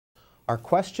Our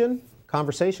question,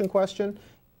 conversation question,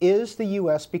 is the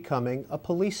U.S. becoming a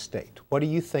police state? What do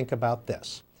you think about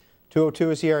this?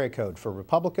 202 is the area code. For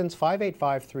Republicans,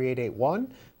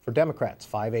 585-3881. For Democrats,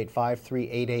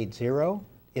 585-3880.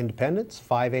 Independents,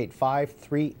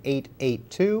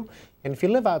 585-3882. And if you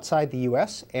live outside the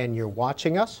U.S. and you're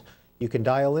watching us, you can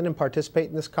dial in and participate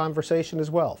in this conversation as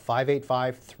well,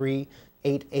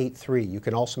 585-3883. You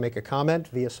can also make a comment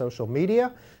via social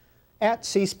media. At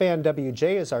C-SPAN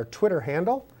WJ is our Twitter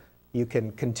handle. You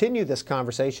can continue this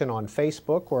conversation on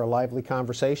Facebook, where a lively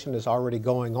conversation is already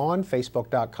going on,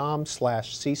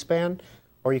 facebook.com/cspan,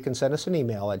 or you can send us an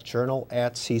email at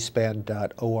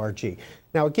journal@cspan.org.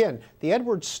 Now again, the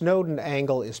Edward Snowden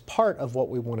angle is part of what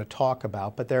we want to talk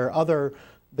about, but there are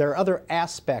other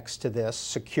aspects to this: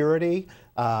 security,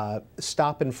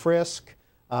 stop and frisk,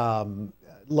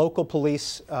 local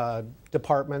police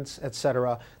departments,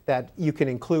 etc., that you can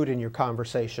include in your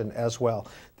conversation as well.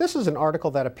 This is an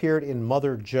article that appeared in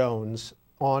Mother Jones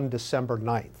on December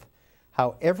 9th.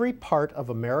 How Every Part of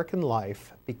American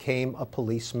Life Became a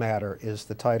Police Matter is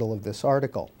the title of this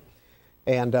article.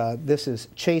 And this is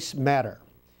Chase Matter.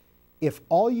 If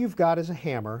all you've got is a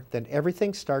hammer, then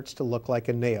everything starts to look like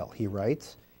a nail, he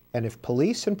writes. And if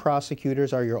police and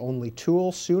prosecutors are your only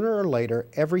tool, sooner or later,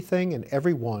 everything and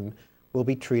everyone will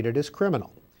be treated as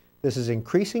criminal. This is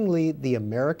increasingly the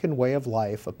American way of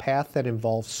life, a path that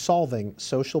involves solving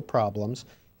social problems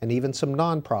and even some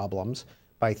non-problems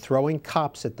by throwing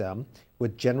cops at them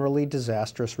with generally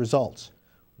disastrous results.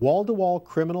 Wall-to-wall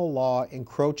criminal law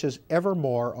encroaches ever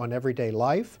more on everyday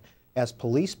life as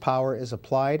police power is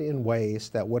applied in ways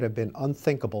that would have been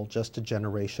unthinkable just a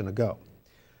generation ago.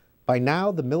 By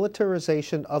now, the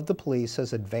militarization of the police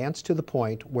has advanced to the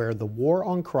point where the war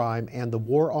on crime and the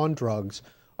war on drugs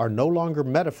are no longer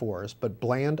metaphors, but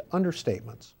bland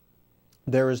understatements.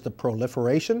 There is the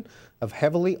proliferation of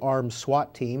heavily armed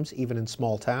SWAT teams, even in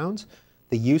small towns,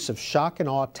 the use of shock and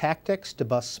awe tactics to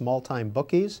bust small-time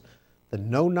bookies, the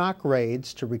no-knock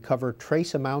raids to recover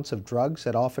trace amounts of drugs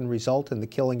that often result in the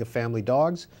killing of family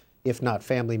dogs, if not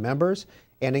family members,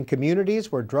 and in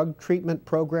communities where drug treatment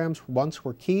programs once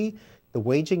were key, the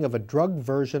waging of a drug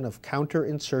version of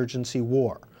counterinsurgency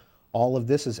war. All of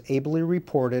this is ably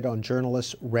reported on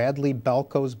journalist Radley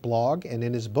Balko's blog and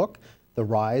in his book, The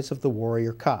Rise of the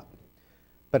Warrior Cop.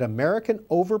 But American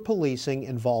over-policing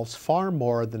involves far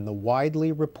more than the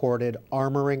widely reported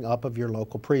armoring up of your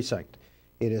local precinct.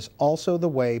 It is also the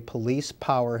way police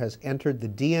power has entered the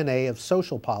DNA of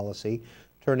social policy,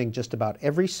 turning just about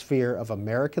every sphere of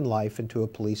American life into a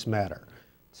police matter.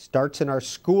 It starts in our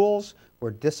schools,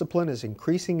 where discipline is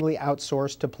increasingly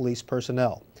outsourced to police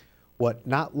personnel. What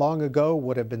not long ago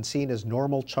would have been seen as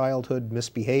normal childhood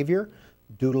misbehavior,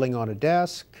 doodling on a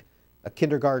desk, a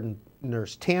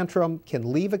kindergartner's tantrum,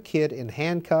 can leave a kid in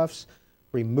handcuffs,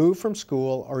 removed from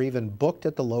school, or even booked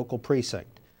at the local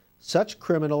precinct. Such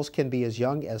criminals can be as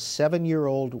young as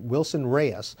 7-year-old Wilson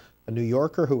Reyes, a New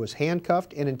Yorker who was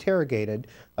handcuffed and interrogated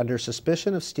under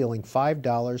suspicion of stealing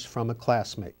 $5 from a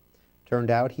classmate.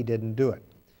 Turned out he didn't do it.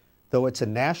 Though it's a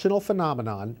national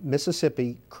phenomenon,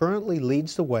 Mississippi currently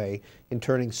leads the way in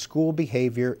turning school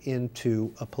behavior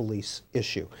into a police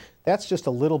issue. That's just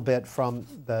a little bit from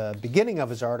the beginning of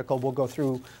his article. We'll go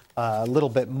through a little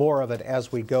bit more of it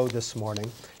as we go this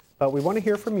morning. But we want to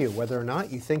hear from you, whether or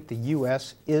not you think the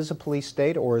U.S. is a police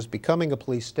state or is becoming a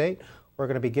police state. We're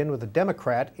going to begin with a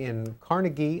Democrat in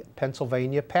Carnegie,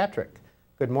 Pennsylvania, Patrick.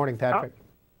 Good morning, Patrick.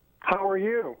 How are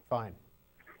you? Fine.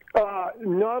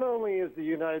 Not only is the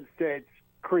United States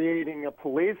creating a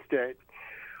police state,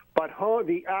 but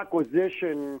the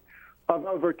acquisition of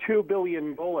over 2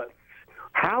 billion bullets,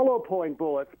 hollow point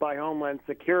bullets by Homeland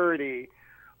Security,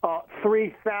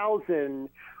 3,000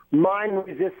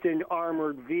 mine-resistant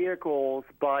armored vehicles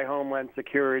by Homeland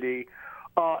Security.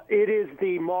 It is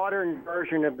the modern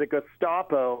version of the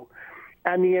Gestapo,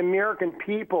 and the American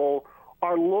people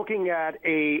are looking at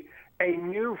a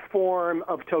new form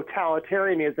of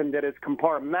totalitarianism that is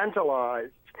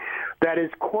compartmentalized, that is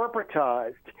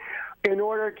corporatized, in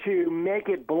order to make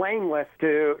it blameless,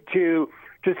 to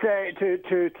say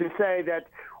that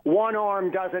one arm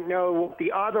doesn't know what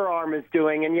the other arm is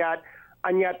doing, and yet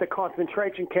the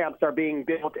concentration camps are being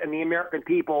built, and the American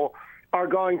people are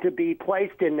going to be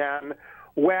placed in them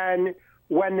when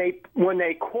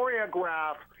they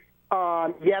choreograph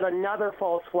yet another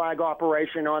false flag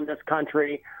operation on this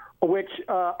country, which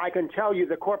I can tell you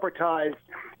the corporatized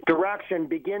direction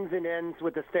begins and ends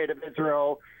with the state of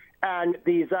Israel and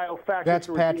the Zionist. That's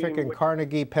Patrick in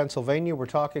Carnegie, Pennsylvania. We're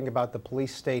talking about the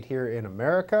police state here in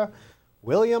America.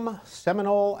 William,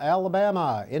 Seminole,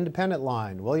 Alabama, Independent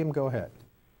Line. William, go ahead.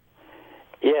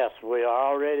 Yes, we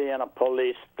are already in a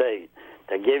police state.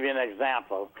 To give you an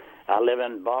example, I live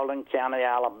in Baldwin County,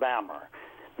 Alabama,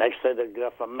 next to the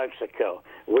Gulf of Mexico.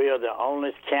 We are the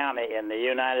only county in the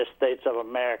United States of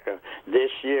America.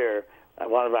 This year,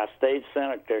 one of our state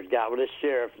senators got with the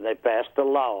sheriff, and they passed a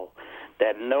law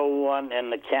that no one in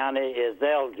the county is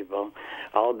eligible,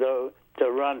 although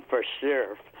to run for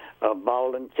sheriff of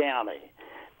Baldwin County.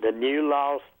 The new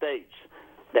law states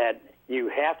that you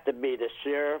have to be the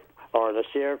sheriff or the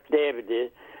sheriff's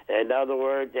deputy. In other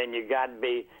words, and you got to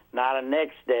be not an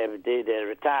ex-deputy that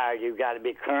retired. You got to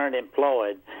be current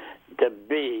employed to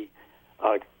be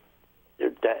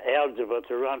eligible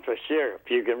to run for sheriff.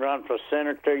 You can run for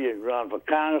senator, you can run for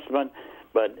congressman,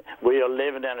 but we are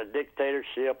living in a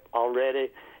dictatorship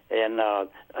already, and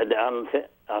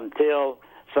until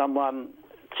someone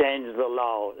changes the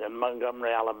law in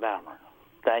Montgomery, Alabama.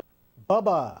 Thank you.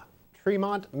 Bubba,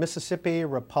 Tremont, Mississippi,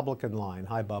 Republican line.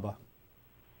 Hi, Bubba.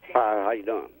 Hi, how you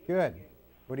doing? Good.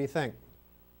 What do you think?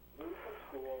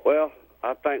 Well,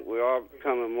 I think we are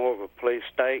becoming more of a police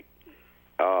state,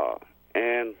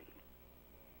 and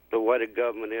the way the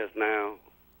government is now,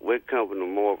 we're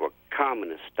becoming more of a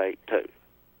communist state, too.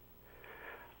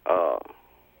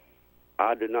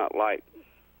 I do not like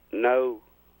no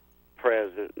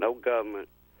president, no government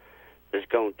that's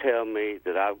going to tell me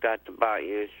that I've got to buy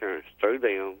insurance through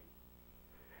them,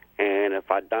 and if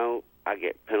I don't, I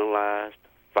get penalized,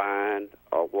 fined,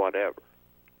 or whatever.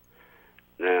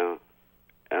 Now,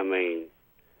 I mean,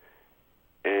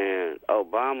 and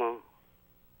Obama,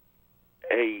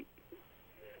 he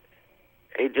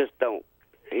just don't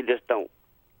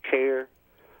care,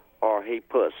 or he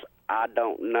puts I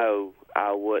don't know,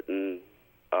 I wouldn't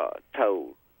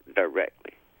told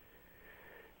directly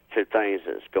to things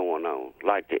that's going on,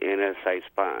 like the NSA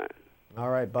spying. All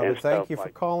right, Bubba, thank you for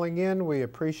calling in. We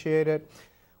appreciate it.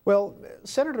 Well,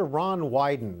 Senator Ron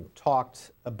Wyden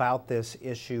talked about this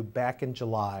issue back in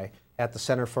July at the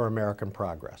Center for American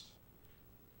Progress.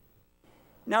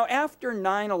 Now, after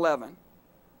 9/11,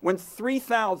 when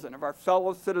 3,000 of our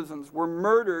fellow citizens were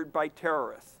murdered by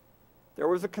terrorists, there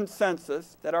was a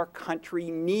consensus that our country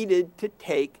needed to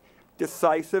take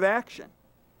decisive action.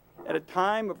 At a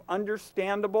time of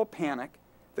understandable panic,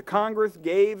 the Congress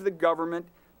gave the government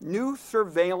new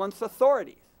surveillance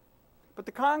authorities. But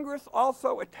the Congress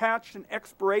also attached an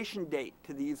expiration date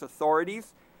to these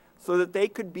authorities so that they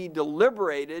could be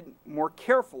deliberated more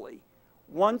carefully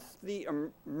once the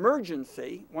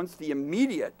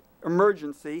immediate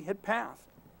emergency had passed.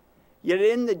 Yet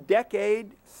in the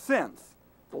decade since,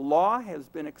 the law has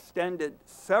been extended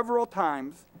several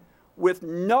times with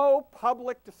no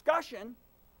public discussion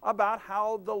about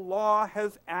how the law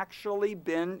has actually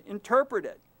been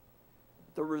interpreted.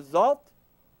 The result?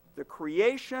 The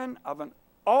creation of an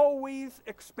always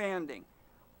expanding,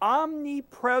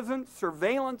 omnipresent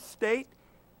surveillance state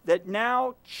that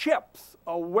now chips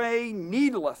away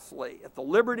needlessly at the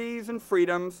liberties and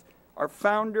freedoms our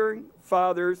founding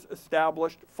fathers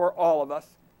established for all of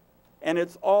us, and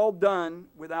it's all done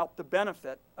without the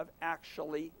benefit of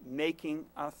actually making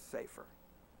us safer.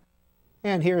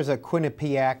 And here's a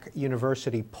Quinnipiac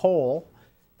University poll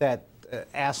that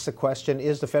asks the question,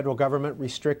 is the federal government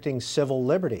restricting civil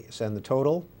liberties? And the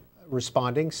total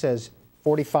responding says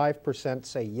 45%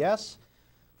 say yes,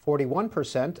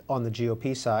 41% on the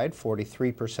GOP side,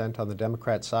 43% on the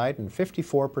Democrat side, and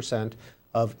 54%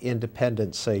 of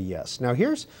independents say yes. Now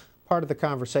here's part of the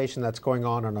conversation that's going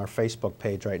on our Facebook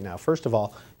page right now. First of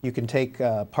all, you can take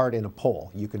part in a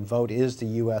poll. You can vote, is the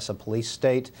U.S. a police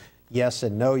state? Yes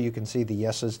and no. You can see the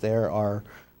yeses there are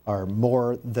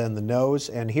more than the no's.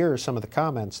 And here are some of the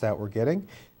comments that we're getting.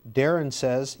 Darren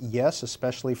says yes,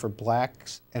 especially for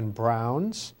blacks and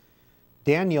browns.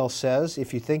 Daniel says,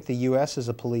 if you think the U.S. is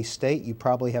a police state, you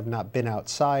probably have not been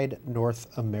outside North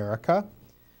America.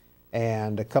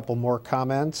 And a couple more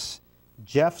comments.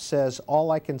 Jeff says,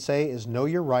 all I can say is know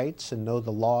your rights and know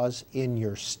the laws in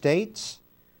your states.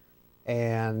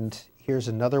 And here's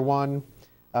another one.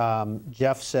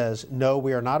 Jeff says, no,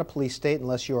 we are not a police state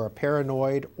unless you are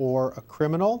paranoid or a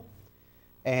criminal.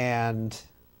 And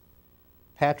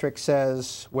Patrick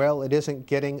says, well, it isn't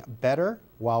getting better.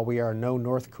 While we are no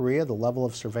North Korea, the level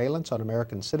of surveillance on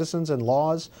American citizens and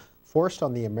laws forced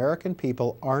on the American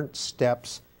people aren't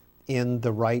steps in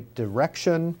the right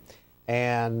direction.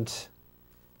 And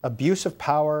abuse of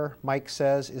power, Mike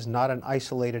says, is not an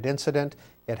isolated incident.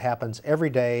 It happens every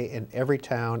day in every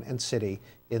town and city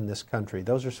in this country.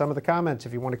 Those are some of the comments.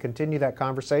 If you want to continue that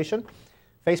conversation,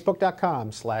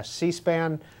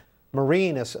 Facebook.com/C-SPAN.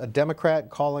 Maureen is a Democrat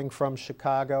calling from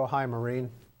Chicago. Hi, Maureen.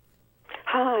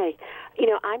 Hi. You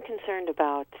know, I'm concerned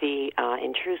about the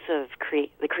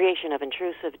the creation of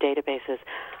intrusive databases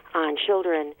on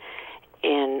children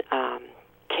in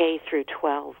K through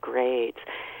 12 grades.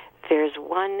 There's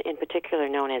one in particular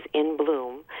known as In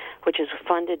Bloom, which is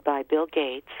funded by Bill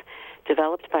Gates,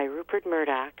 developed by Rupert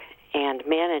Murdoch, and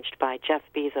managed by Jeff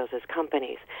Bezos'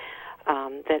 companies.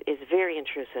 That is very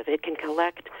intrusive. It can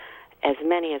collect as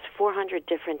many as 400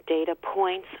 different data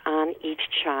points on each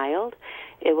child.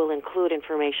 It will include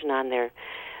information on their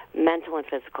mental and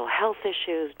physical health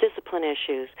issues, discipline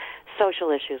issues,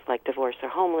 social issues like divorce or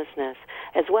homelessness,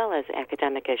 as well as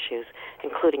academic issues,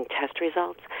 including test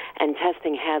results. And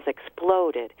testing has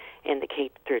exploded in the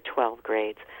K through 12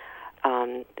 grades.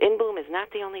 InBloom is not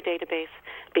the only database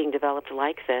being developed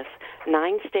like this.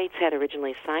 9 states had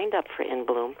originally signed up for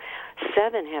InBloom.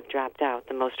 7 have dropped out,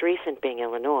 the most recent being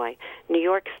Illinois. New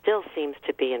York still seems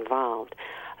to be involved.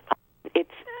 It's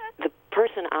the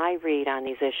person I read on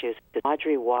these issues is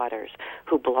Audrey Waters,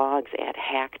 who blogs at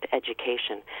Hacked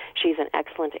Education. She's an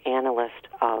excellent analyst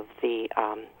of the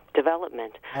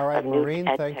development All right, of Maureen,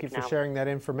 new thank you for sharing that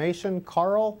information.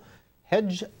 Carl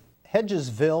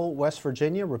Hedgesville, West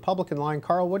Virginia, Republican line.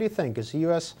 Carl, what do you think? Is the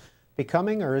U.S.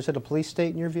 becoming, or is it a police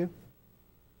state in your view?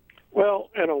 Well,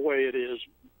 in a way it is,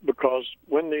 because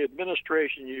when the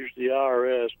administration used the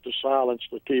IRS to silence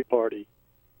the Tea Party,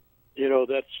 you know,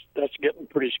 that's getting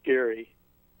pretty scary.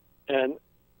 And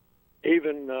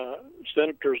even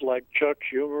senators like Chuck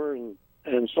Schumer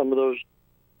and some of those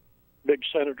big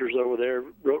senators over there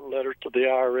wrote letters to the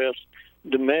IRS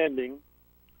demanding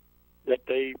that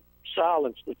they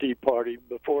silence the Tea Party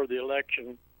before the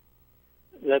election.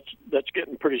 That's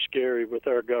getting pretty scary with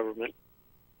our government.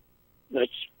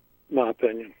 That's my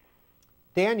opinion.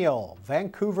 Daniel,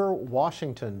 Vancouver,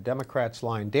 Washington, Democrats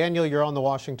line. Daniel, you're on the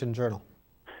Washington Journal.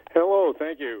 Hello,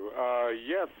 thank you.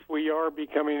 Yes, we are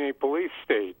becoming a police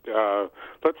state.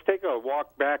 Let's take a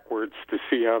walk backwards to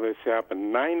see how this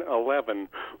happened. 9/11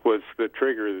 was the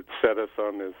trigger that set us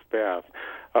on this path.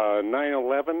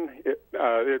 9/11,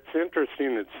 it's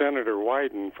interesting that Senator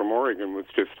Wyden from Oregon was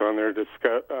just on there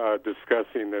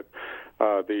discussing that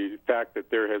the fact that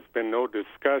there has been no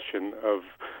discussion of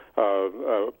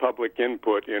public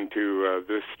input into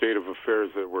this state of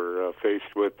affairs that we're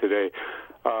faced with today.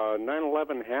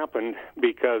 9/11 happened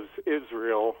because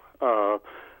Israel...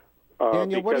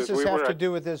 Daniel, what does this have to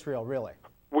do with Israel, really?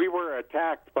 We were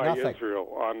attacked by Nothing. Israel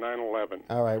on 9/11.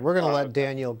 All right, we're going to let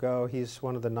Daniel go. He's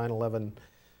one of the 9/11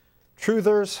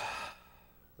 truthers.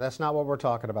 That's not what we're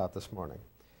talking about this morning.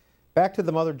 Back to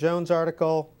the Mother Jones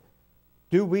article.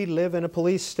 Do we live in a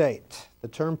police state? The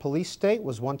term police state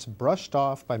was once brushed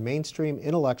off by mainstream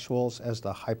intellectuals as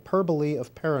the hyperbole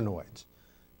of paranoids.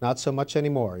 Not so much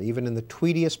anymore. Even in the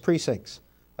tweediest precincts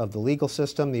of the legal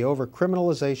system, the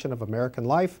over-criminalization of American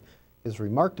life is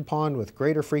remarked upon with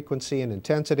greater frequency and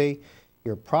intensity.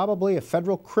 You're probably a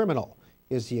federal criminal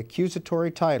is the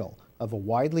accusatory title of a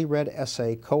widely read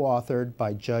essay co-authored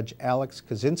by Judge Alex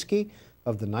Kozinski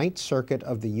of the Ninth Circuit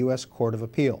of the U.S. Court of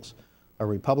Appeals. A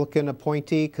Republican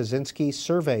appointee, Kozinski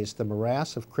surveys the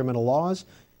morass of criminal laws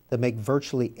that make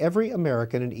virtually every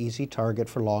American an easy target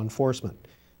for law enforcement.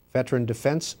 Veteran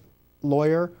defense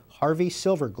lawyer Harvey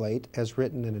Silverglate has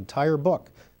written an entire book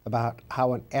about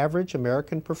how an average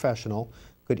American professional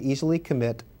could easily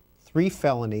commit 3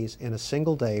 felonies in a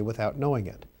single day without knowing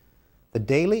it. The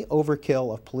daily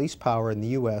overkill of police power in the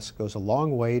U.S. goes a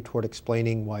long way toward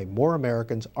explaining why more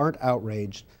Americans aren't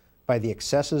outraged by the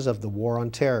excesses of the war on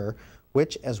terror,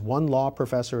 which, as one law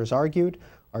professor has argued,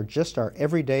 are just our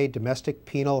everyday domestic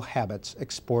penal habits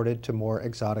exported to more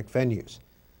exotic venues.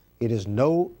 It is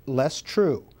no less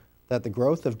true that the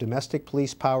growth of domestic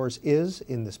police powers is,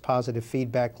 in this positive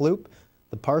feedback loop,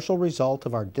 the partial result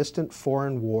of our distant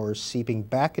foreign wars seeping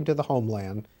back into the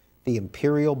homeland, the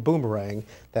imperial boomerang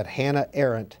that Hannah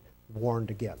Arendt warned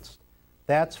against.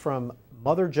 That's from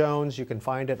Mother Jones. You can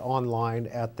find it online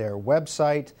at their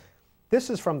website. This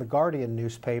is from the Guardian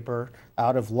newspaper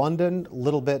out of London, a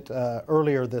little bit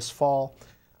earlier this fall.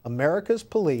 America's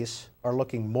police are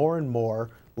looking more and more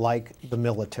like the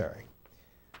military.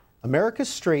 America's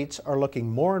streets are looking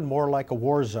more and more like a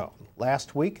war zone.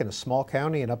 Last week, in a small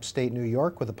county in upstate New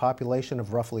York with a population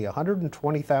of roughly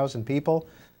 120,000 people,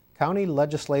 county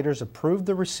legislators approved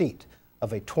the receipt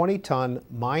of a 20-ton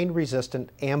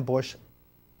mine-resistant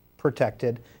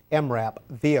ambush-protected MRAP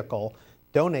vehicle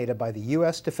donated by the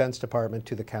U.S. Defense Department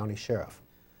to the county sheriff.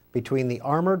 Between the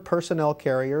armored personnel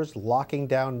carriers locking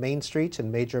down main streets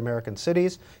in major American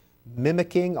cities,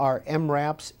 mimicking our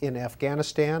MRAPs in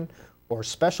Afghanistan, or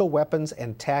Special Weapons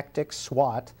and Tactics,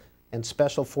 SWAT, and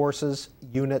Special Forces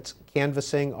units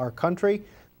canvassing our country,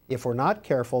 If we're not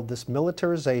careful, this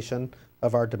militarization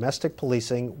of our domestic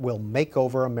policing will make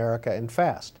over America and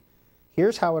fast.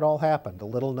 Here's how it all happened. A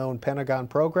little-known Pentagon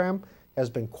program has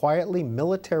been quietly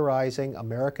militarizing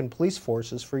American police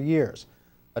forces for years.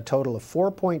 A total of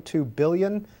 $4.2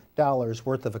 billion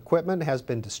worth of equipment has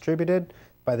been distributed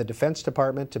by the Defense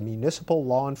Department to municipal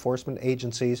law enforcement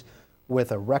agencies,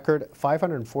 with a record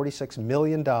 $546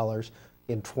 million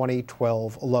in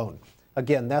 2012 alone.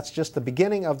 Again, that's just the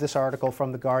beginning of this article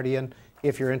from The Guardian,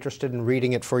 if you're interested in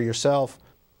reading it for yourself.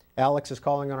 Alex is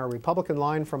calling on our Republican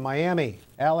line from Miami.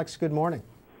 Alex, good morning.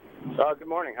 Good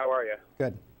morning. How are you?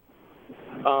 Good.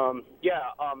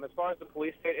 As far as the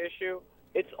police state issue,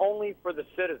 it's only for the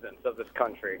citizens of this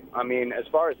country. I mean, as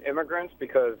far as immigrants,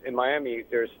 because in Miami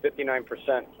there's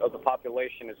 59% of the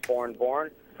population is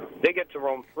foreign-born, they get to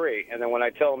roam free. And then when I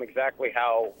tell them exactly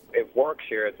how it works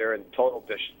here, they're in total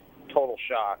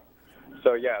shock.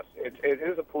 So yes, it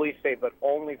is a police state, but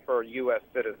only for U.S.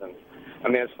 citizens. I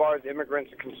mean, as far as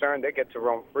immigrants are concerned, they get to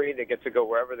roam free. They get to go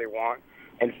wherever they want.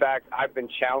 In fact, I've been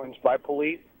challenged by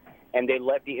police, and they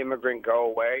let the immigrant go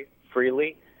away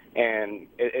freely, and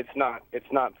it's not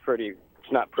pretty.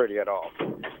 It's not pretty at all.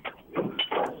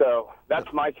 So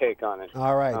that's my take on it.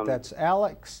 All right, that's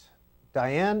Alex.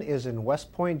 Diane is in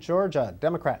West Point, Georgia,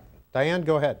 Democrat. Diane,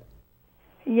 go ahead.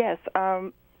 Yes.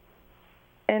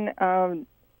 In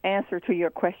answer to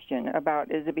your question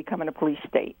about is it becoming a police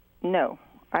state, no,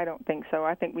 I don't think so.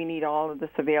 I think we need all of the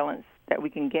surveillance that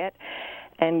we can get.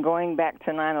 And going back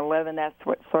to 9/11, that's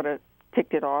what sort of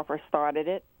ticked it off or started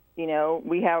it. You know,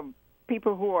 we have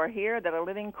people who are here that are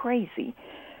living crazy.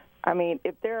 I mean,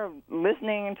 if they're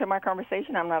listening to my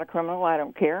conversation, I'm not a criminal. I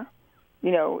don't care.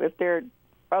 You know, if they're,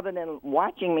 other than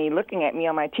watching me, looking at me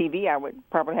on my TV, I would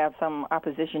probably have some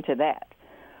opposition to that.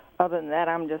 Other than that,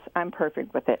 I'm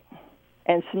perfect with it.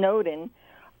 And Snowden,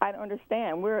 I don't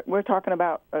understand. We're talking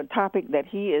about a topic that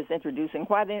he is introducing.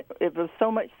 If there's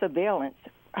so much surveillance,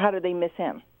 how did they miss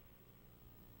him?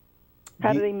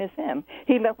 How did they miss him?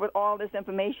 He left with all this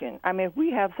information. I mean, if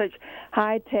we have such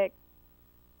high-tech,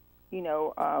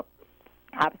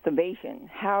 observation,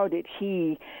 how did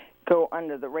he go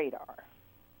under the radar?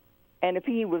 And if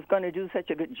he was going to do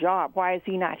such a good job, why is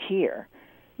he not here?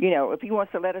 You know, if he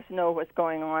wants to let us know what's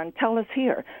going on, tell us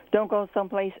here. Don't go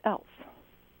someplace else.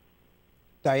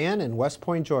 Diane in West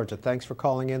Point, Georgia, thanks for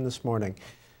calling in this morning.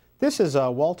 This is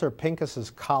Walter Pincus's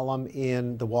column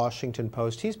in the Washington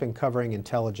Post. He's been covering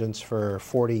intelligence for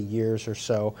 40 years or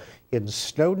so. In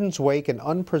Snowden's wake, an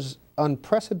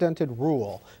unprecedented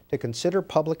rule to consider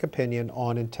public opinion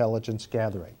on intelligence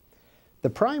gathering. The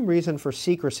prime reason for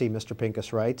secrecy, Mr.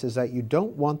 Pincus writes, is that you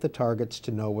don't want the targets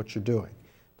to know what you're doing.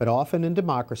 But often in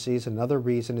democracies, another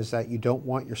reason is that you don't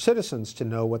want your citizens to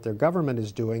know what their government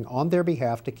is doing on their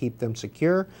behalf to keep them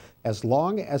secure, as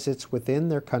long as it's within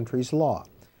their country's law.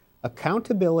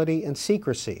 Accountability and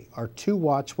secrecy are two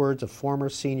watchwords a former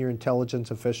senior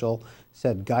intelligence official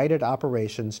said guided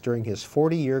operations during his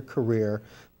 40-year career,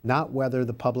 not whether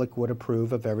the public would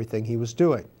approve of everything he was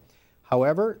doing.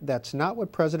 However, that's not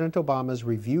what President Obama's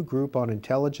Review Group on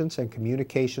Intelligence and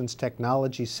Communications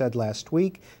Technology said last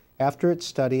week after its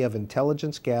study of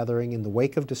intelligence gathering in the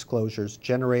wake of disclosures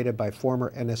generated by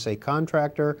former NSA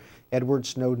contractor Edward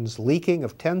Snowden's leaking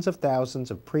of tens of thousands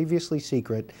of previously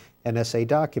secret NSA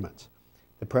documents.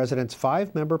 The president's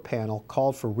 5-member panel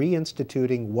called for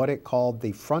reinstituting what it called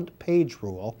the front page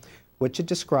rule, which it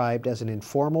described as an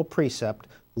informal precept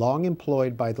long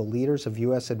employed by the leaders of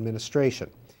U.S. administration.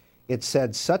 It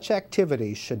said such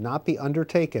activities should not be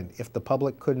undertaken if the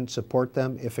public couldn't support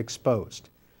them if exposed.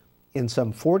 In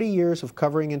some 40 years of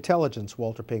covering intelligence,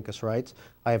 Walter Pincus writes,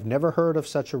 I have never heard of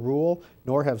such a rule,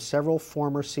 nor have several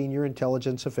former senior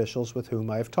intelligence officials with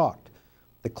whom I have talked.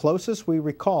 The closest we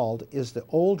recalled is the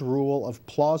old rule of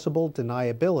plausible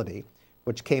deniability,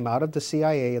 which came out of the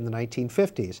CIA in the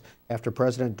 1950s after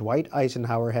President Dwight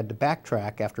Eisenhower had to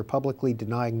backtrack after publicly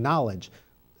denying knowledge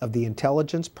of the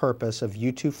intelligence purpose of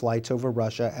U-2 flights over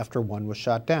Russia after one was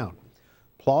shot down.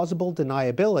 Plausible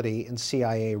deniability in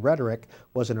CIA rhetoric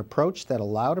was an approach that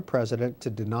allowed a president to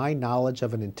deny knowledge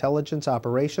of an intelligence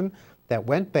operation that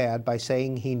went bad by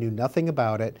saying he knew nothing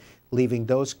about it, leaving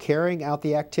those carrying out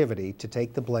the activity to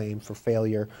take the blame for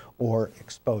failure or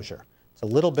exposure. It's a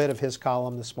little bit of his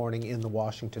column this morning in the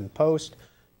Washington Post.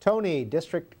 Tony,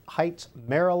 District Heights,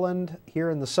 Maryland,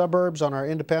 here in the suburbs on our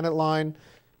independent line.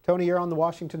 Tony, you're on the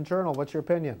Washington Journal. What's your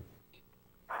opinion?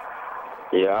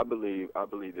 Yeah, I believe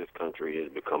this country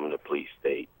is becoming a police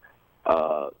state,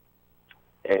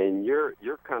 and you're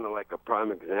kind of like a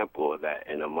prime example of that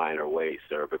in a minor way,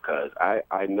 sir. Because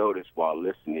I noticed while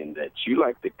listening that you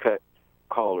like to cut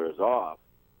callers off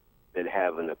that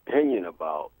have an opinion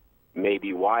about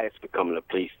maybe why it's becoming a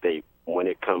police state when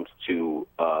it comes to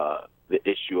the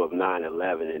issue of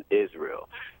 9/11 in Israel.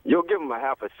 You'll give them a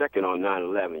half a second on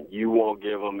 9/11. You won't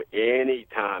give them any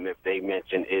time if they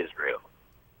mention Israel.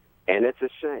 And it's a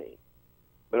shame.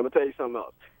 But I'm going to tell you something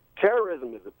else.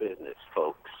 Terrorism is a business,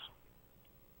 folks.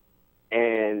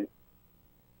 And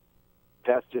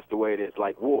that's just the way it is,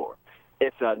 like war.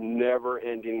 It's a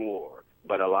never-ending war.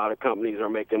 But a lot of companies are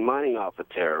making money off of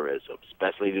terrorism,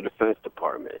 especially the Defense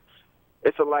Department.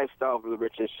 It's a lifestyle for the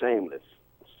rich and shameless.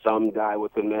 Some die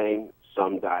with a name,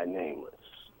 some die nameless.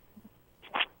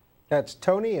 That's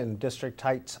Tony in District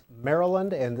Heights,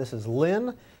 Maryland, and this is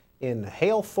Lynn in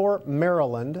Halethorpe,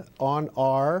 Maryland, on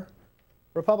our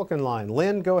Republican line.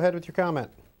 Lynn, go ahead with your comment.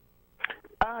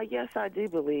 Yes, I do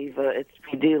believe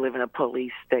we do live in a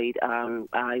police state.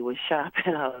 I was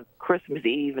shopping on Christmas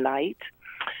Eve night,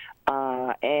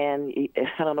 and I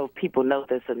don't know if people know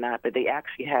this or not, but they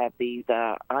actually have these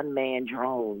unmanned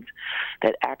drones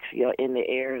that actually are in the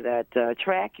air that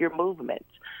track your movements.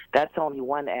 That's only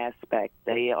one aspect.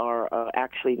 They are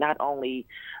actually not only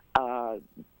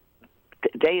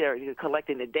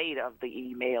collecting the data of the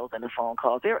emails and the phone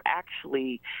calls. They're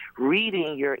actually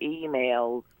reading your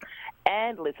emails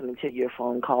and listening to your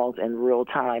phone calls in real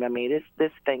time. I mean,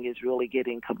 this thing is really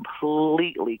getting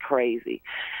completely crazy.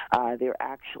 They're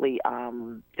actually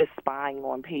just spying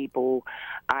on people.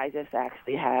 I just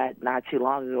actually had not too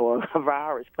long ago a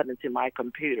virus put into my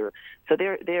computer. So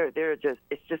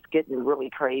it's just getting really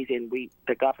crazy, and the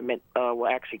government,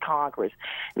 Congress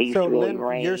needs to really Lynn,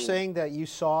 rein. You're saying that you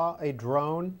saw a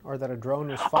drone, or that a drone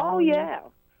was following you? Oh yeah,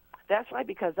 that's right.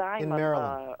 Because in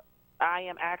Maryland. I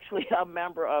am actually a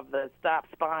member of the Stop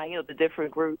Spying, the different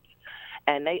groups,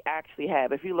 and they actually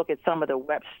have, if you look at some of the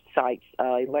websites,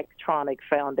 Electronic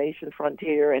Foundation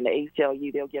Frontier and the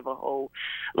ACLU, they'll give a whole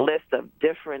list of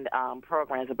different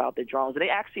programs about the drones. And they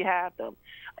actually have them.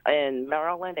 In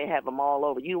Maryland, they have them all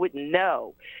over. You wouldn't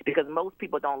know because most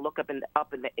people don't look up in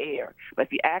the air. But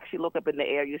if you actually look up in the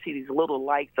air, you see these little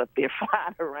lights up there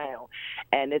flying around,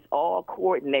 and it's all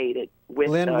coordinated with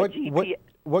Lynn, GPS.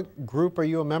 What group are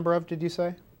you a member of, did you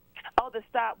say? Oh, the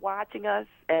Stop Watching Us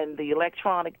and the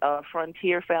Electronic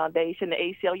Frontier Foundation, the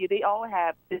ACLU, they all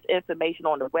have this information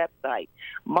on the website.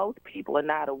 Most people are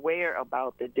not aware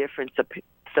about the different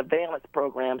surveillance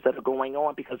programs that are going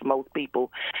on because most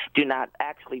people do not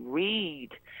actually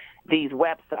read these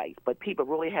websites, but people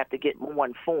really have to get more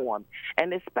informed,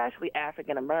 and especially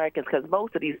African Americans, because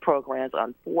most of these programs,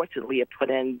 unfortunately, are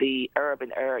put in the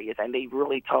urban areas, and they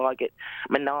really target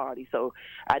minorities. So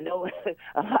I know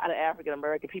a lot of African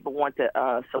American people want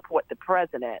to support the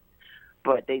president,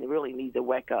 but they really need to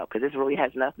wake up because this really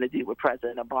has nothing to do with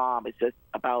President Obama. It's just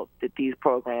about that these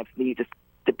programs need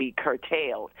to be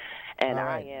curtailed. And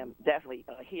right. I am definitely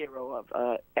a hero of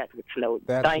Edward Snowden.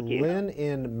 Thank you. That's Lynn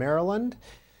in Maryland.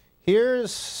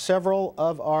 Here's several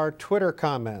of our Twitter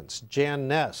comments. Jan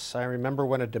Ness, I remember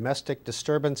when a domestic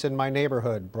disturbance in my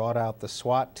neighborhood brought out the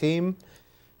SWAT team.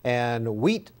 And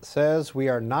Wheat says, we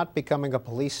are not becoming a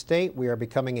police state. We are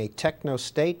becoming a techno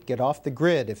state. Get off the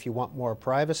grid if you want more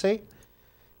privacy.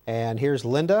 And here's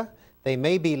Linda. They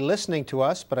may be listening to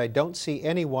us, but I don't see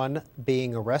anyone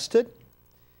being arrested.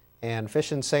 And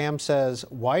Fish and Sam says,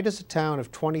 why does a town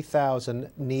of 20,000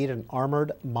 need an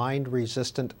armored,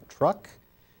 mine-resistant truck?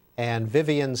 And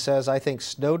Vivian says, I think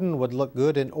Snowden would look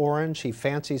good in orange. He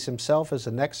fancies himself as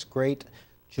the next great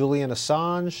Julian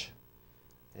Assange.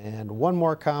 And one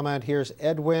more comment. Here's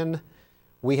Edwin.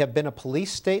 We have been a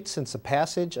police state since the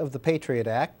passage of the Patriot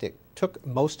Act. It took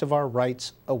most of our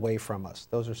rights away from us.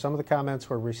 Those are some of the comments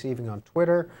we're receiving on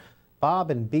Twitter.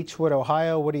 Bob in Beechwood,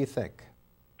 Ohio, what do you think?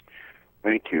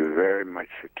 Thank you very much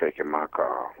for taking my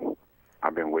call.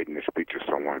 I've been waiting to speak to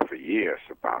someone for years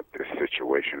about this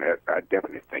situation. I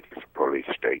definitely think it's a police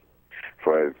state.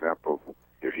 For example,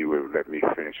 if you would let me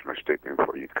finish my statement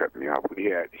before you cut me off, we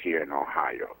had here in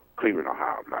Ohio, Cleveland,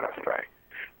 Ohio, matter of fact,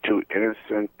 2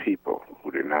 innocent people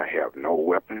who did not have no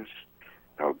weapons,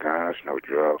 no guns, no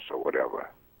drugs, or whatever.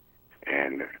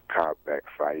 And the car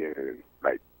backfired, and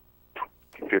like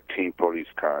 15 police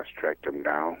cars tracked them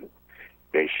down.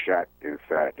 They shot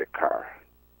inside the car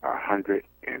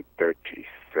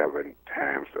 137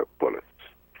 times of bullets,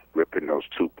 ripping those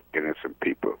 2 innocent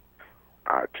people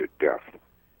to death.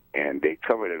 And they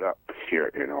covered it up here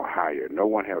in Ohio. No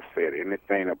one has said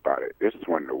anything about it. This is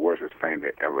one of the worst things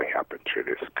that ever happened to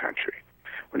this country.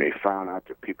 When they found out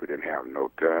that people didn't have no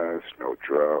guns, no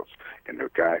drugs, and the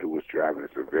guy who was driving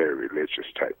is a very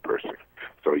religious type person.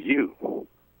 So you,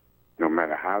 no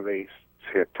matter how they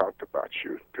talked about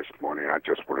you this morning, I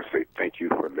just want to say thank you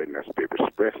for letting us be able to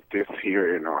express this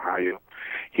here in Ohio.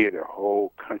 Here the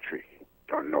whole country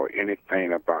don't know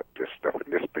anything about this stuff,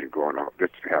 and this been going on. This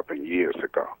happened years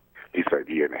ago. He said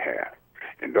a year and a half.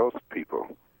 And those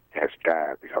people has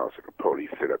died because of the police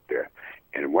sit up there.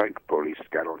 And one police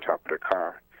got on top of the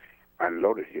car,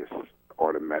 unloaded his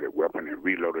automatic weapon, and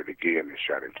reloaded again and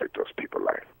shot and took those people's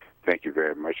life. Thank you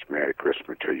very much. Merry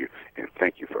Christmas to you, and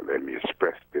thank you for letting me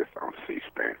express this on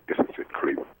C-SPAN. This is in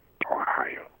Cleveland,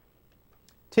 Ohio.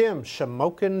 Tim,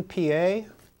 Shamokin, PA,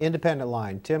 Independent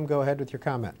Line. Tim, go ahead with your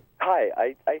comment.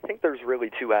 Hi. I think there's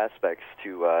really two aspects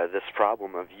to this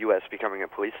problem of U.S. becoming a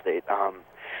police state.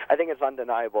 I think it's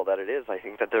undeniable that it is. I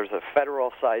think that there's a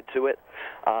federal side to it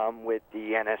with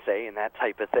the NSA and that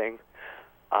type of thing.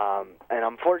 And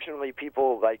unfortunately,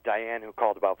 people like Diane, who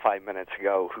called about 5 minutes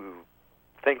ago, who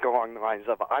think along the lines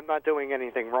of, I'm not doing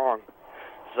anything wrong,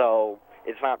 so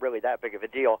it's not really that big of a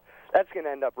deal. That's going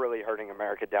to end up really hurting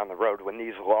America down the road when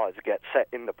these laws get set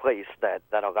into place that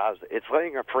allows it. It's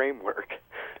laying a framework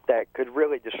that could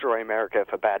really destroy America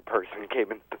if a bad person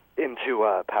came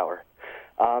into power.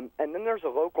 And then there's a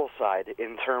local side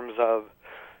in terms of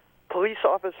police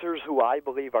officers who I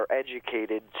believe are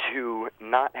educated to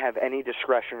not have any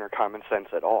discretion or common sense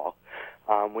at all.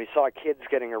 We saw kids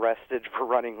getting arrested for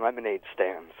running lemonade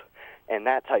stands and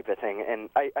that type of thing. And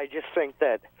I just think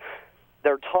that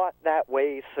they're taught that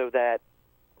way so that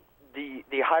the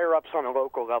higher-ups on a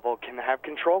local level can have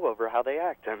control over how they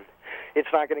act. And it's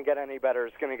not going to get any better.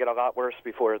 It's going to get a lot worse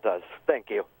before it does. Thank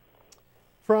you.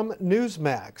 From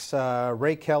Newsmax,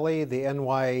 Ray Kelly, the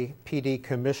NYPD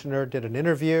commissioner, did an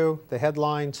interview. The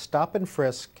headline, "Stop and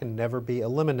Frisk Can Never Be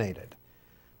Eliminated."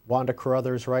 Wanda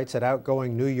Carruthers writes that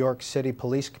outgoing New York City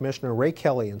Police Commissioner Ray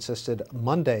Kelly insisted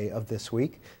Monday of this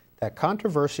week that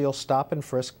controversial stop and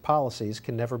frisk policies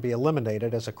can never be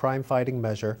eliminated as a crime-fighting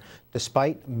measure,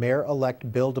 despite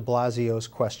Mayor-elect Bill de Blasio's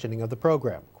questioning of the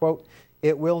program. Quote,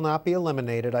 "It will not be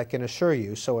eliminated, I can assure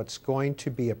you, so it's going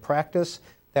to be a practice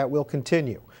that will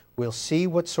continue. We'll see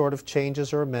what sort of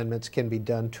changes or amendments can be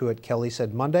done to it," Kelly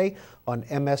said Monday on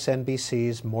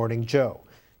MSNBC's Morning Joe.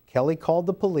 Kelly called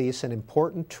the police an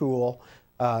important tool,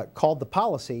 called the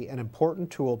policy an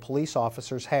important tool police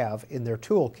officers have in their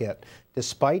toolkit,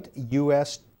 despite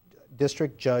U.S.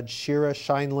 District Judge Shira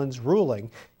Scheindlin's ruling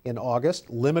in August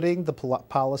limiting the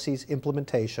policy's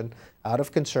implementation out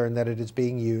of concern that it is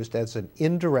being used as an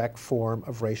indirect form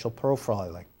of racial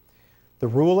profiling. The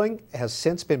ruling has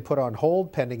since been put on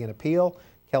hold pending an appeal.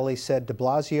 Kelly said de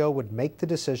Blasio would make the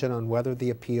decision on whether the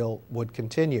appeal would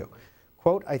continue.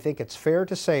 Quote, "I think it's fair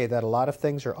to say that a lot of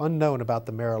things are unknown about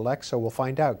the mayor-elect, so we'll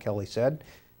find out," Kelly said.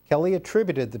 Kelly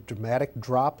attributed the dramatic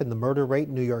drop in the murder rate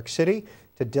in New York City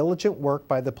to diligent work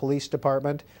by the police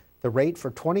department. The rate for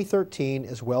 2013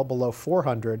 is well below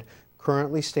 400,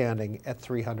 currently standing at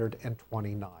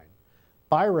 329.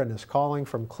 Byron is calling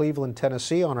from Cleveland,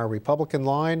 Tennessee on our Republican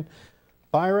line.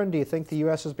 Byron, do you think the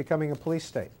U.S. is becoming a police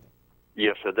state?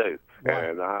 Yes, I do. Why?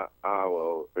 And I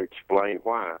will explain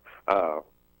why.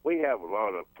 We have a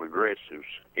lot of progressives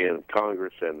in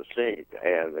Congress and the Senate,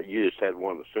 and you just had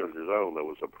one of the senators on that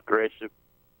was a progressive.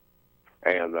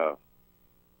 And are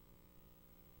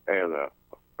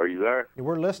you there?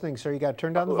 We're listening, sir. You got to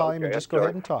turn down the volume and just go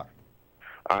ahead and talk.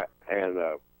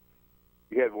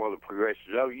 You had one of the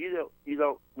progressives. Oh, you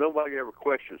don't. Nobody ever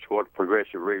questions what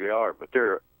progressives really are, but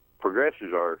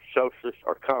progressives are socialists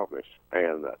or communists,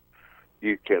 and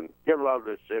you can get a lot of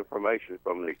this information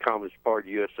from the Communist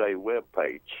Party USA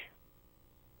webpage.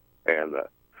 And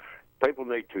people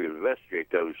need to investigate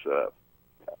those.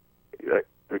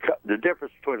 The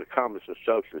difference between the communists and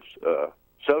socialists.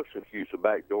 Socialists use a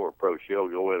backdoor approach. They'll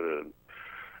go in and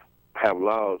have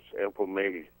laws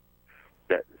implemented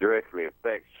that directly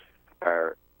affects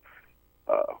our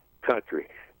country.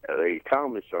 The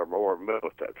communists are more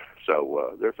militant,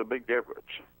 so there's a big difference,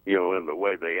 in the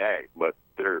way they act, but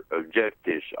their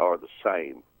objectives are the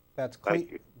same. That's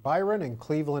Byron in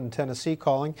Cleveland, Tennessee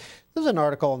calling. There's an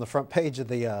article on the front page of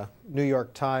the New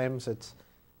York Times. It's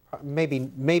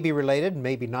maybe related,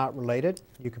 maybe not related.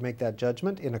 You can make that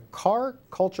judgment. In a car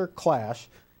culture clash,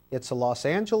 it's the Los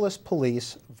Angeles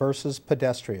police versus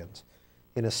pedestrians.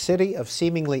 In a city of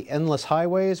seemingly endless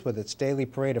highways with its daily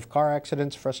parade of car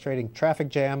accidents, frustrating traffic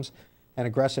jams, and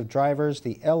aggressive drivers,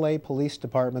 the LA Police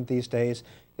Department these days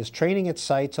is training its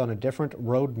sights on a different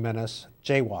road menace,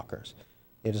 jaywalkers.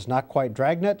 It is not quite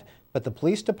Dragnet, but the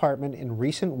police department in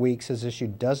recent weeks has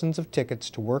issued dozens of tickets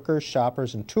to workers,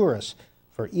 shoppers, and tourists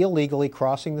for illegally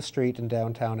crossing the street in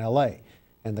downtown LA.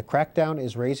 And the crackdown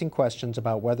is raising questions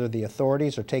about whether the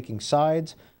authorities are taking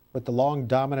sides with the long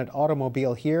dominant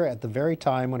automobile here at the very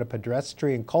time when a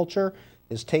pedestrian culture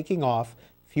is taking off,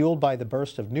 fueled by the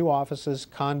burst of new offices,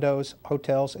 condos,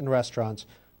 hotels, and restaurants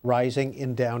rising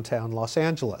in downtown Los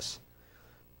Angeles.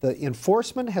 The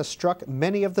enforcement has struck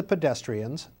many of the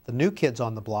pedestrians, the new kids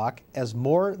on the block, as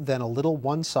more than a little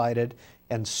one-sided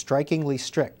and strikingly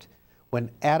strict.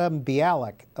 When Adam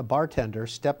Bialik, a bartender,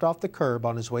 stepped off the curb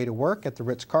on his way to work at the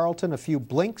Ritz-Carlton a few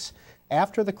blinks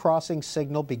after the crossing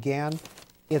signal began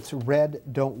its red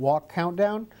 "Don't Walk"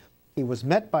 countdown, he was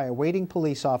met by a waiting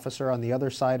police officer on the other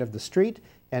side of the street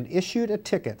and issued a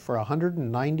ticket for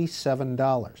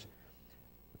 $197.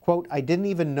 Quote, "I didn't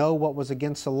even know what was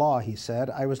against the law," he said.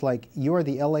 "I was like, you are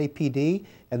the LAPD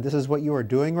and this is what you are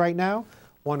doing right now?"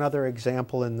 One other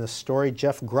example in this story,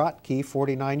 Jeff Grotke,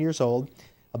 49 years old,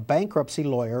 a bankruptcy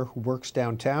lawyer who works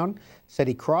downtown, said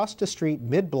he crossed a street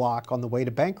mid-block on the way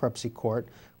to bankruptcy court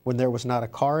when there was not a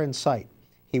car in sight.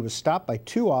 He was stopped by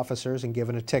 2 officers and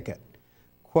given a ticket.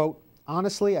 Quote,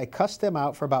 "Honestly, I cussed them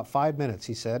out for about 5 minutes,"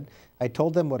 he said. "I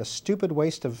told them what a stupid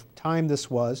waste of time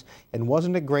this was, and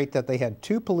wasn't it great that they had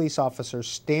 2 police officers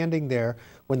standing there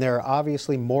when there are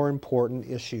obviously more important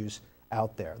issues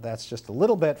out there." That's just a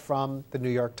little bit from the New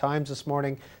York Times this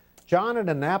morning. John in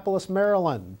Annapolis,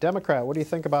 Maryland, Democrat, what do you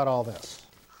think about all this?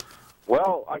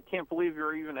 Well, I can't believe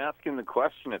you're even asking the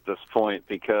question at this point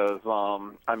because,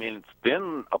 I mean, it's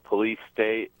been a police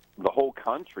state, the whole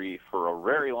country, for a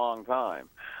very long time.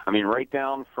 I mean, right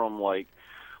down from, like,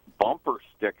 bumper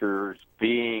stickers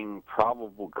being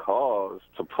probable cause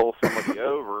to pull somebody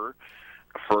over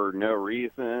for no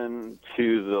reason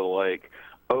to the, like,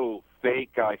 oh,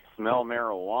 fake, I smell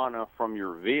marijuana from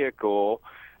your vehicle,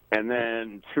 and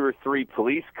then 2 or 3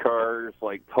 police cars,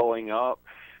 like, pulling up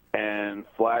and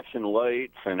flashing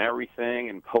lights and everything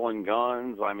and pulling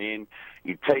guns. I mean,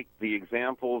 you take the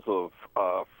examples of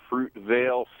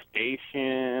Fruitvale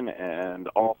Station and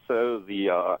also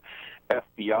the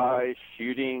FBI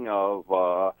shooting of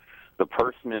the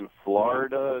person in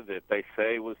Florida that they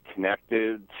say was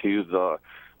connected to the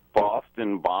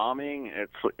Boston bombing.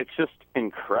 It's just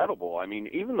incredible. I mean,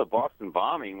 even the Boston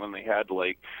bombing, when they had,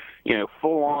 like, you know,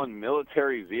 full-on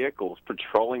military vehicles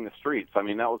patrolling the streets. I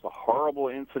mean, that was a horrible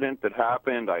incident that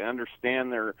happened. I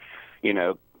understand their, you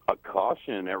know, a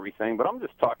caution and everything, but I'm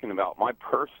just talking about my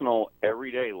personal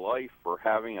everyday life for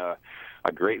having a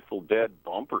Grateful Dead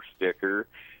bumper sticker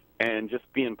and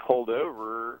just being pulled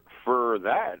over for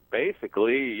that.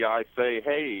 Basically, I say,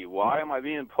 hey, why am I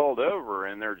being pulled over?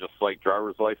 And they're just like,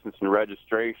 driver's license and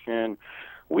registration.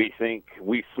 We think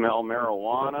we smell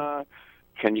marijuana.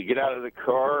 Can you get out of the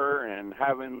car? And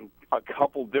having a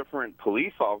couple different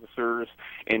police officers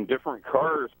in different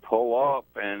cars pull up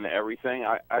and everything.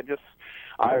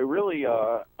 I really,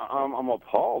 I'm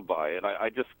appalled by it. I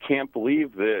just can't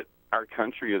believe that our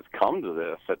country has come to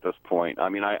this at this point. I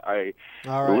mean, All right,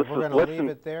 we're going to leave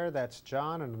it there. That's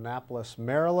John in Annapolis,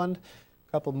 Maryland.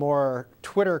 A couple more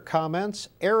Twitter comments.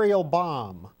 Ariel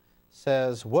Baum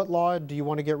says, what law do you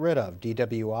want to get rid of?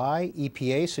 DWI,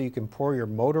 EPA, so you can pour your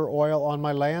motor oil on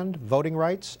my land, voting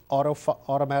rights,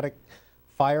 automatic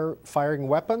firing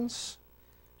weapons.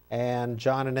 And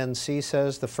John in NC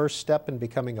says, the first step in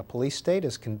becoming a police state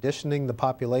is conditioning the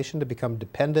population to become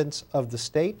dependents of the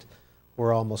state.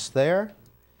 We're almost there.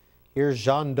 Here's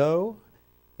Jean Doe.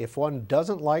 If one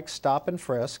doesn't like stop and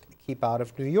frisk, keep out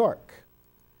of New York.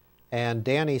 And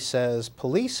Danny says,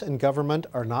 police and government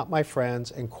are not my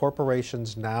friends, and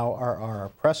corporations now are our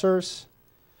oppressors.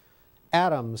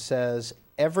 Adam says,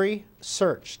 every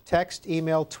search, text,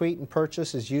 email, tweet, and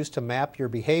purchase is used to map your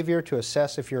behavior to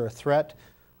assess if you're a threat.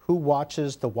 Who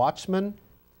watches the watchman?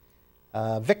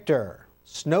 Victor,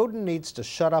 Snowden needs to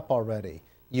shut up already.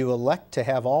 You elect to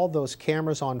have all those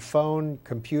cameras on phone,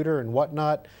 computer, and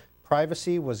whatnot.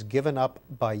 Privacy was given up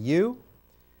by you.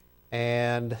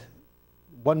 And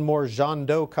one more Jean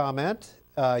Doe comment.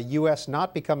 U.S.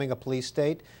 not becoming a police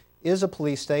state is a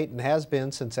police state and has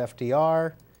been since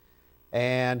FDR.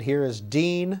 And here is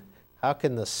Dean. How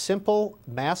can the simple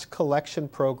mass collection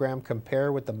program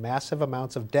compare with the massive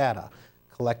amounts of data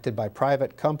collected by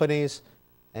private companies?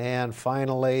 And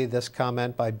finally, this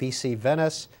comment by BC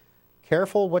Venice.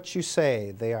 Careful what you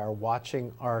say. They are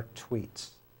watching our tweets.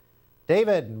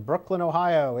 David in Brooklyn,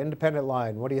 Ohio, Independent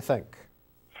Line. What do you think?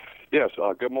 Yes,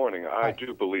 good morning. I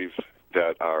do believe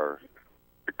that our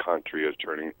country is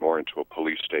turning more into a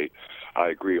police state. I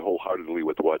agree wholeheartedly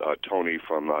with what Tony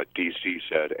from D.C.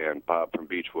 said and Bob from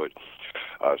Beechwood,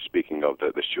 speaking of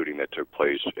the shooting that took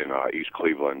place in East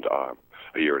Cleveland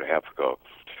a year and a half ago.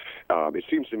 It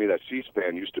seems to me that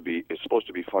C-SPAN is supposed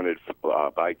to be funded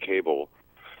by cable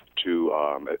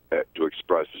to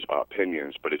express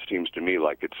opinions, but it seems to me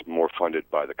like it's more funded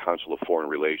by the Council of Foreign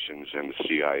Relations and the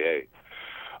CIA.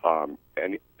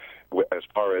 And as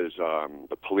far as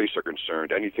the police are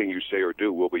concerned, anything you say or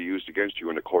do will be used against you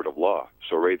in a court of law.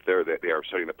 So right there, that they are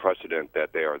setting the precedent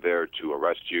that they are there to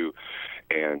arrest you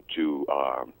and to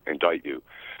indict you.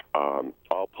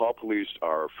 All police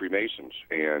are Freemasons,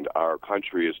 and our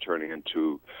country is turning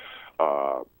into,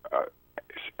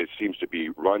 it seems to be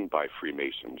run by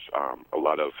Freemasons. A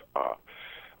lot of,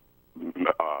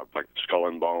 like Skull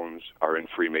and Bones are in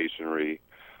Freemasonry,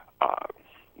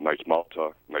 Knights Malta,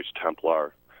 Knights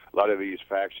Templar. A lot of these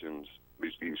factions,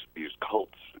 these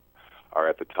cults, are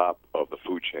at the top of the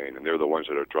food chain, and they're the ones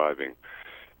that are driving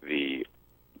the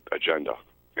agenda.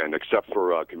 And except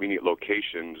for convenient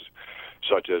locations,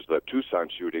 such as the Tucson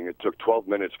shooting, it took 12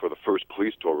 minutes for the first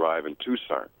police to arrive in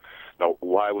Tucson. Now,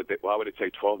 why would it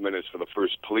take 12 minutes for the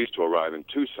first police to arrive in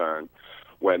Tucson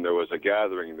when there was a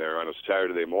gathering there on a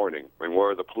Saturday morning? I mean, where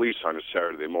are the police on a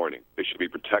Saturday morning? They should be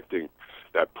protecting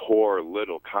that poor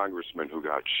little congressman who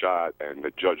got shot and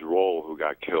the Judge Roll who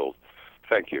got killed.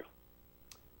 Thank you.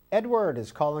 Edward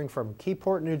is calling from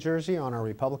Keyport, New Jersey on our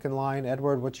Republican line.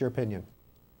 Edward, what's your opinion?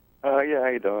 Yeah, how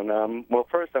you doing? Well,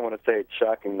 first I want to say it's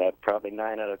shocking that probably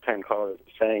 9 out of 10 callers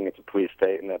are saying it's a police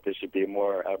state and that this should be a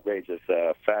more outrageous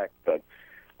fact. But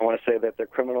I want to say that they're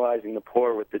criminalizing the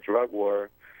poor with the drug war.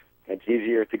 It's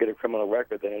easier to get a criminal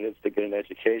record than it is to get an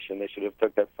education. They should have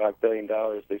took that $5 billion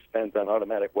they spent on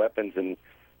automatic weapons and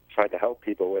tried to help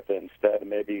people with it instead.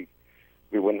 Maybe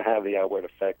we wouldn't have the outward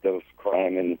effect of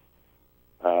crime and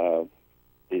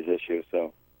these issues.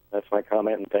 So that's my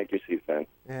comment, and thank you, C-SPAN.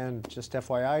 And just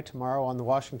FYI, tomorrow on the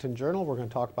Washington Journal, we're going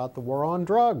to talk about the war on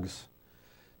drugs.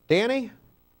 Danny,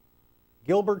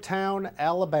 Gilbertown,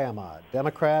 Alabama,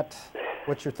 Democrat,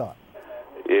 what's your thought?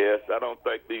 Yes, I don't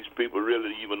think these people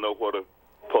really even know what a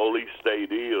police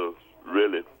state is,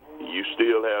 really. You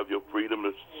still have your freedom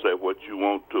to say what you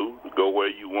want to go where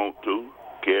you want to,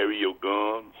 carry your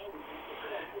guns.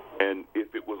 And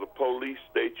if it was a police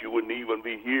state, you wouldn't even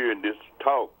be hearing this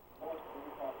talk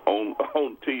on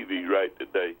TV right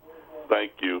today.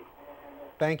 Thank you.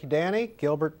 Thank you, Danny.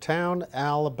 Gilbertown,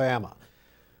 Alabama.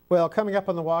 Well, coming up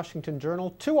on the Washington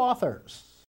Journal, 2 authors